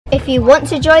If you want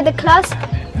to join the class,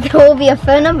 there will be a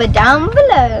phone number down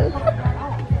below.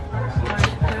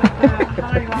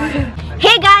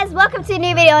 Hey guys, welcome to a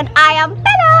new video and I am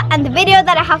Bella, and the video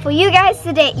that I have for you guys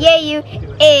today,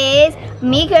 is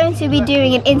me going to be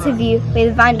doing an interview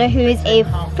with Vanda, who is a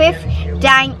 5th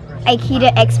Dan Aikido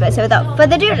expert. So without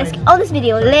further ado, let's get on this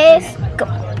video. Let's go.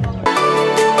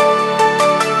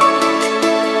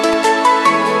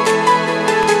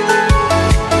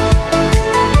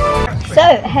 So,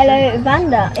 hello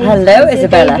Vanda. Hello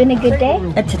Isabella. Has today been a good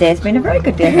day? Today's been a very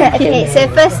good day. Okay, so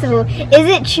first of all, is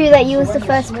it true that you was the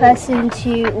first person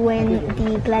to win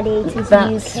the Gladiators?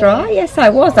 That's UK? right, yes I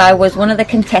was. I was one of the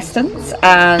contestants,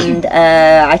 and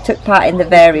I took part in the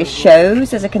various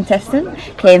shows as a contestant,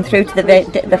 came through to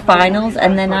the finals,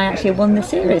 and then I actually won the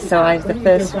series. So I was the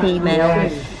first female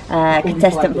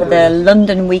contestant for the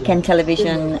London Weekend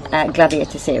Television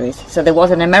Gladiator series. So there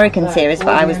was an American series, but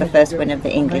I was the first winner of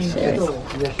the English series.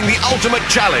 The ultimate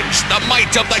challenge, the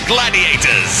might of the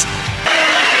Gladiators.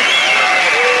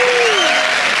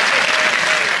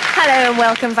 Hello and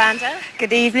welcome, Vanda.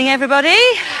 Good evening, everybody.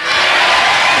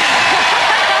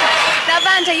 Now,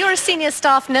 Vanda, you're a senior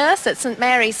staff nurse at St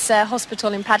Mary's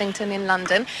Hospital in Paddington in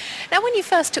London. Now, when you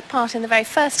first took part in the very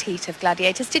first heat of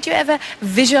Gladiators, did you ever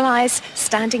visualise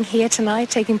standing here tonight,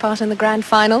 taking part in the grand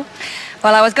final?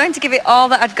 Well, I was going to give it all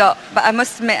that I'd got, but I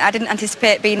must admit I didn't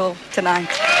anticipate being ill tonight.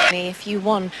 If you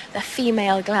won the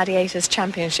Female Gladiators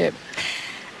Championship.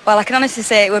 Well, I can honestly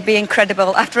say it would be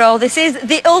incredible. After all, this is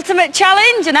the ultimate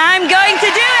challenge, and I'm going to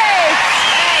do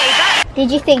it!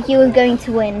 Did you think you were going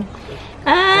to win?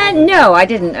 No, I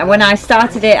didn't. When I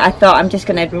started it, I thought I'm just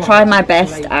going to try my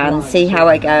best and see how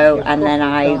I go. And then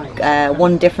I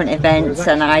won different events,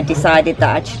 and I decided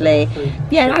that actually,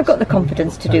 yeah, I've got the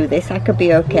confidence to do this. I could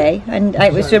be okay, and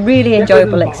it was a really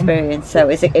enjoyable experience. So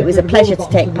it was a pleasure to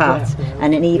take part,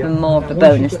 and an even more of a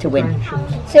bonus to win.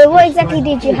 So what exactly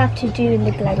did you have to do in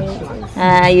the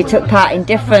Gladiators? You took part in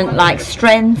different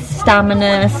strength,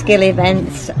 stamina, skill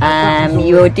events.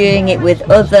 You were doing it with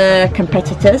other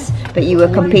competitors, but you were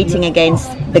competing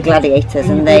against the gladiators,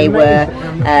 and they were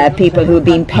people who were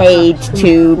being paid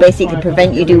to basically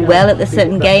prevent you do well at the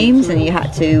certain games, and you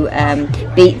had to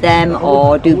beat them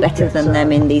or do better than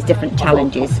them in these different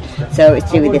challenges. So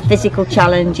it's to do with the physical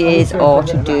challenges or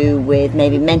to do with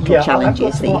maybe mental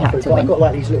challenges that you had to win.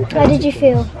 How did you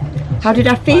feel? How did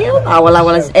I feel? Oh, well, I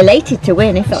was elated to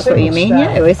win, if that's what you mean.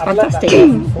 Yeah, it was fantastic.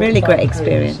 Really great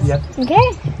experience. Okay.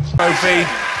 Trophy.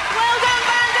 Well done,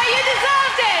 Vanda, you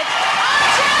deserved it! Our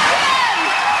champion!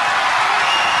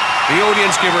 The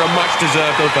audience give her a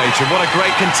much-deserved ovation. What a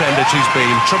great contender she's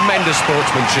been. Tremendous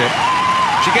sportsmanship.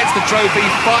 She gets the trophy.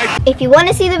 5. If you want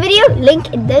to see the video,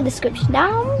 link in the description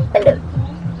down below.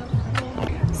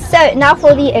 So now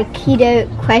for the Aikido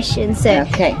question. So,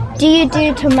 okay. Do you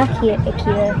do Tamaki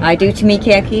Aikido? I do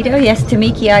Tamaki Aikido. Yes,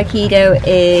 Tamaki Aikido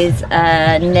is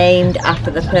named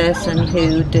after the person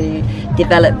who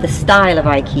developed the style of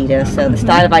Aikido. So the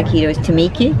style of Aikido is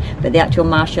Tamaki, but the actual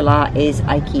martial art is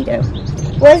Aikido.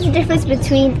 What is the difference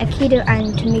between Aikido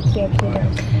and Tamaki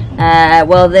Aikido?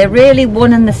 Well, they're really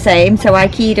one and the same. So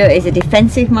Aikido is a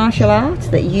defensive martial art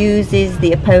that uses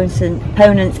the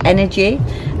opponent's energy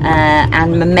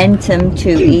and momentum to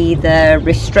either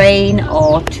restrain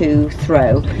or to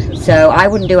throw. So I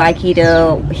wouldn't do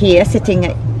Aikido here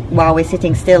while we're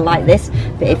sitting still like this,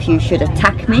 but if you should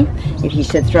attack me, if you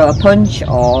should throw a punch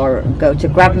or go to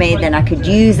grab me, then I could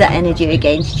use that energy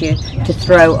against you to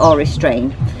throw or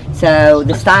restrain. So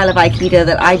the style of Aikido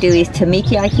that I do is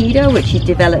Tamaki Aikido, which is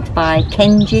developed by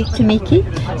Kenji Tamaki.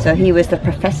 So he was the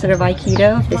professor of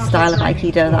Aikido, of this style of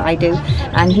Aikido that I do.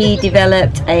 And he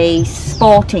developed a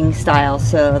sporting style,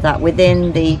 so that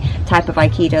within the type of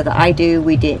Aikido that I do,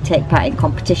 we take part in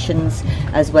competitions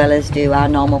as well as do our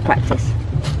normal practice.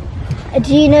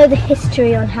 Do you know the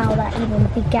history on how that even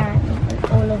began,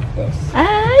 all of this?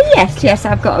 Yes,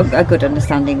 I've got a good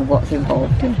understanding of what's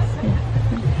involved.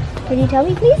 Can you tell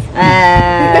me, please?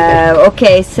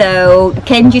 Okay, so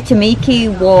Kenji Tamaki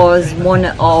was one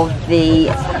of the,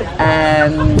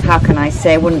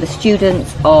 one of the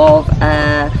students of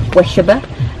Ueshiba,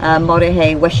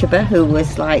 Morihei Ueshiba, who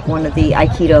was like one of the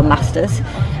Aikido masters.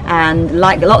 And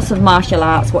like lots of martial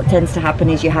arts, what tends to happen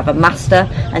is you have a master,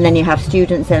 and then you have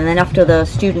students, and then after those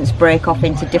students break off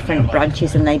into different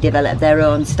branches and they develop their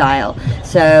own style.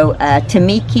 So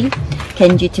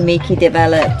Kenji Tamaki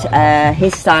developed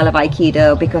his style of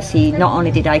Aikido because he not only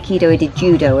did Aikido, he did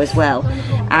Judo as well.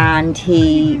 And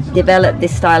he developed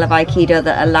this style of Aikido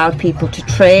that allowed people to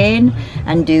train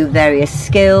and do various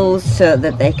skills so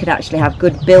that they could actually have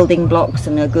good building blocks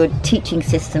and a good teaching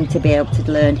system to be able to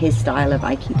learn his style of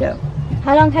Aikido.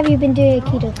 How long have you been doing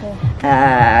Aikido for?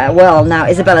 Well, now,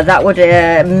 Isabella, that would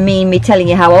mean me telling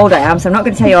you how old I am, so I'm not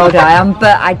going to tell you how old I am,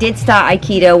 but I did start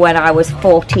Aikido when I was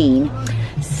 14,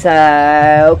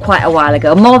 so quite a while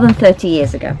ago, more than 30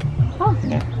 years ago. Oh.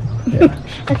 Yeah.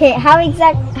 Okay, how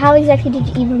exactly did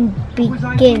you even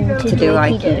begin to do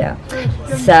Aikido?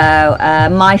 So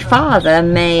my father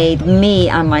made me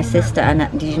and my sister, and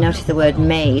did you notice the word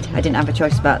made? I didn't have a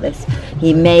choice about this.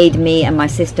 He made me and my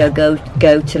sister go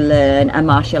to learn a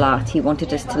martial art. He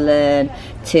wanted us to learn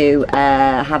to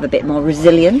have a bit more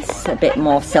resilience, a bit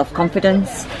more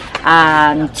self-confidence,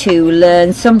 and to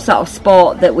learn some sort of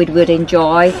sport that we would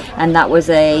enjoy, and that was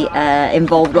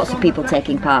involved lots of people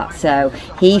taking part. So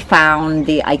he found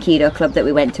the Aikido club that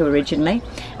we went to originally,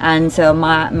 and so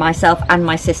myself and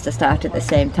my sister started at the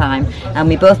same time, and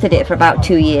we both did it for about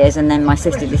 2 years, and then my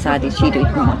sister decided she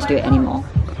didn't want to do it anymore.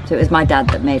 So it was my dad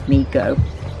that made me go,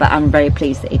 but I'm very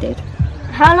pleased that he did.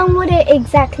 How long would it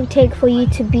exactly take for you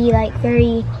to be like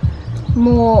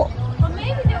more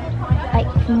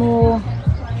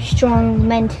strong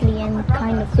mentally and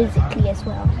kind of physically as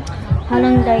well? How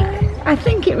long, I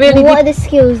think it really... What are the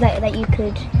skills that you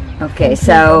could... Okay,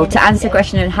 so to answer the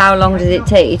question of how long does it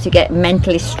take you to get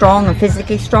mentally strong and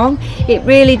physically strong, it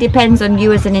really depends on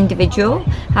you as an individual,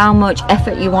 how much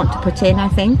effort you want to put in, I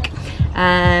think.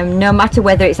 No matter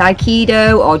whether it's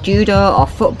Aikido or Judo or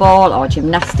football or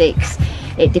gymnastics,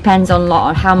 it depends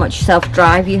on how much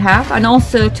self-drive you have, and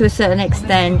also to a certain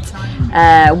extent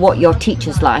what your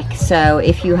teacher's like. So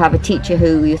if you have a teacher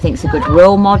who you think is a good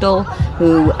role model,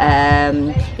 who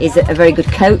is a very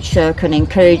good coach, so can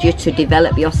encourage you to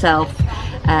develop yourself,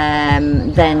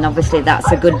 then obviously that's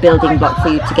a good building block for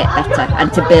you to get better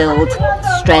and to build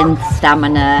strength,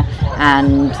 stamina,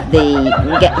 and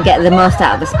get the most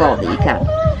out of the sport that you can.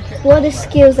 What are the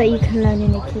skills that you can learn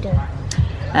in Aikido?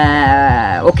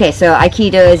 Okay, so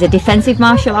Aikido is a defensive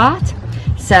martial art.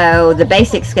 So the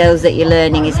basic skills that you're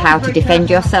learning is how to defend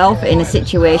yourself in a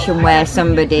situation where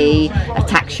somebody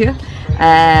attacks you.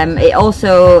 It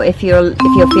also, if you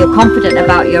feel confident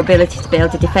about your ability to be able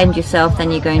to defend yourself,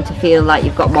 then you're going to feel like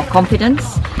you've got more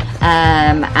confidence,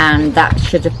 and that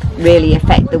should really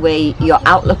affect the way your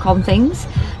outlook on things.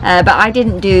 But I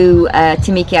didn't do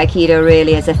Tamiki Aikido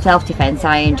really as a self-defense.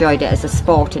 I enjoyed it as a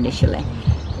sport initially.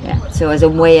 Yeah, so as a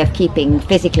way of keeping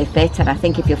physically fit, and I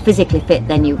think if you're physically fit,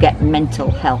 then you get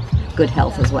mental health, good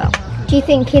health as well. Do you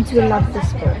think kids will love this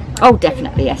sport? Oh,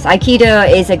 definitely, yes.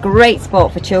 Aikido is a great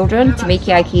sport for children,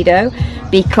 Tamiki Aikido,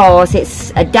 because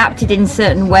it's adapted in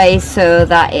certain ways so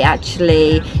that it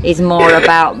actually is more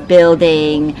about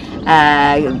building,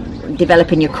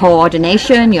 developing your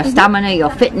coordination, your stamina,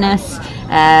 your fitness.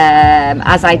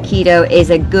 As Aikido is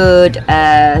a good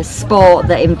sport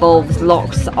that involves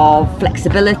lots of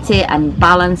flexibility and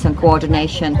balance and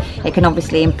coordination, it can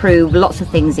obviously improve lots of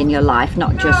things in your life,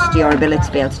 not just your ability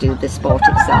to be able to do the sport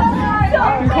itself.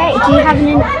 Okay, do you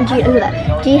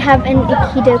have an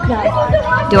Aikido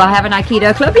club? Do I have an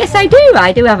Aikido club? Yes, I do.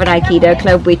 I do have an Aikido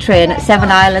club. We train at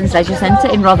Seven Islands Leisure Centre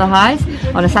in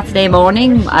Rotherhithe on a Saturday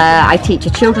morning. I teach a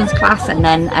children's class and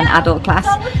then an adult class,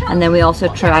 and then we also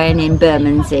train in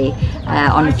Bermondsey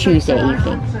on a Tuesday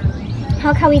evening.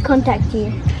 How can we contact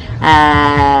you?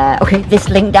 Okay, this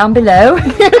link down below.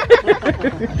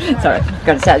 Sorry, I've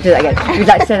got to do that again. Would you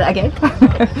like to say that again?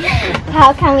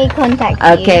 How can we contact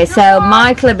you? Okay, so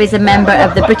my club is a member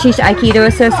of the British Aikido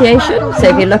Association. So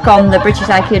if you look on the British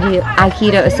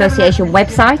Aikido Association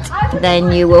website,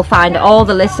 then you will find all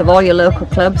the lists of all your local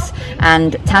clubs,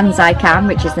 and Tanzaikan,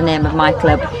 which is the name of my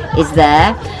club, is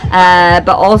there.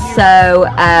 But also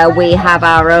we have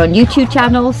our own YouTube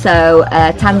channel, so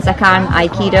Tanzaikan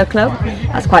Aikido Club.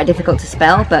 That's quite difficult to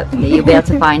spell, but you'll be able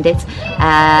to find it.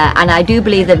 And I do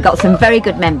believe they've got some very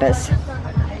good members.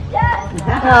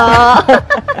 Oh.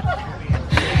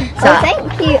 So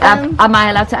thank you. Am I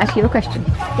allowed to ask you a question?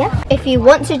 Yeah. If you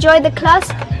want to join the class,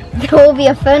 there will be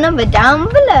a phone number down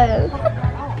below.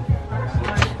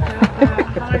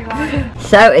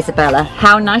 So Isabella,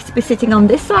 how nice to be sitting on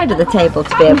this side of the table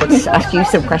to be able to ask you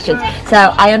some questions.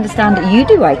 So I understand that you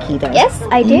do Aikido. Yes,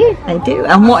 I do. I do.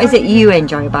 And what is it you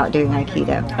enjoy about doing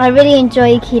Aikido? I really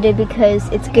enjoy Aikido because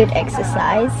it's good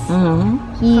exercise.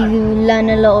 Mm-hmm. You learn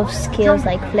a lot of skills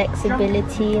like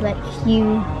flexibility, like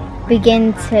you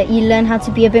learn how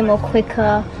to be a bit more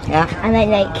quicker. Yeah. And then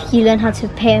you learn how to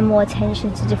pay more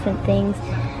attention to different things.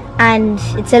 And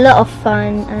it's a lot of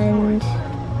fun, and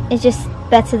it's just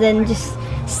better than just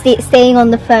staying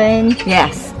on the phone.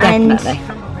 Yes, definitely.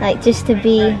 And just to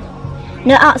be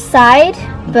not outside,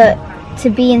 but to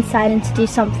be inside and to do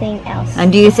something else.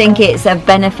 And do you think it's a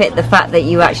benefit, the fact that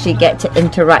you actually get to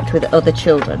interact with other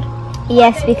children?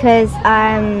 Yes, because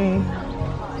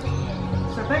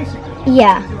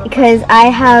Yeah, because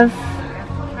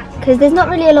there's not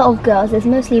really a lot of girls, there's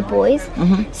mostly boys,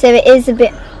 so it is a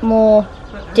bit more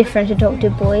different to talk to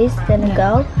boys than a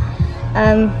girl.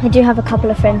 I do have a couple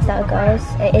of friends that are girls.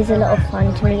 It is a lot of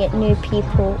fun to meet new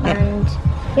people, and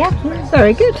yeah.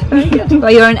 Very good, very good.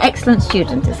 Well, you're an excellent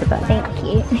student, Isabel. Thank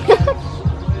you.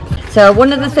 So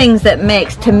one of the things that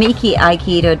makes Tamiki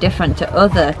Aikido different to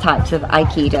other types of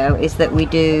Aikido is that we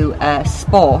do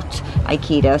sport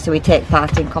Aikido, so we take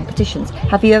part in competitions.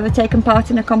 Have you ever taken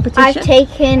part in a competition? I've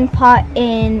taken part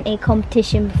in a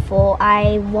competition before.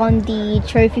 I won the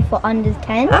trophy for under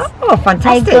 10s. Oh,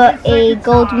 fantastic. I got a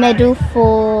gold medal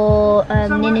for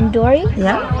Ninendori.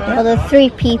 Yeah. For the 3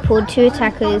 people, 2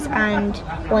 attackers and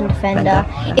 1 defender.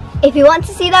 If you want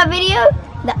to see that video,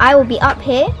 then I will be up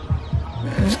here.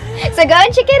 So go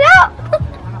and check it out.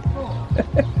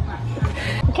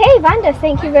 Okay, Vanda,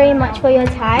 thank you very much for your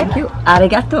time. Thank you.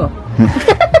 Arigato.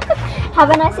 Have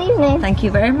a nice evening. Thank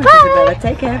you very much, Bye. Isabella.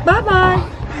 Take care. Bye-bye.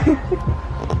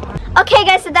 Okay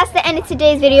guys, so that's the end of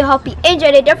today's video. Hope you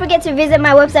enjoyed it. Don't forget to visit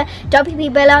my website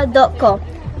wpbella.com.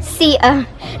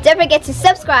 Don't forget to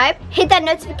subscribe, hit that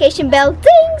notification bell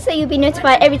ding so you'll be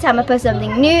notified every time I post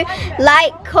something new.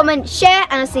 Like, comment, share,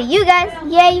 and I'll see you guys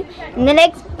in the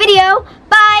next video.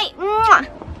 Bye. Mwah.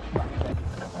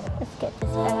 Let's get this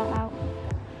Bella out.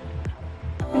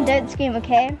 And don't scream,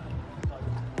 okay?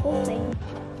 Poor thing.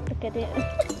 Look at it.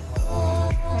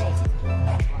 Right.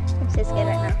 I'm so scared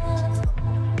right now.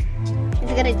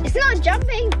 It's not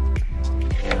jumping.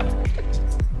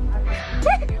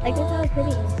 Like, that's how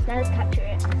pretty it is. Now let's capture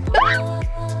it.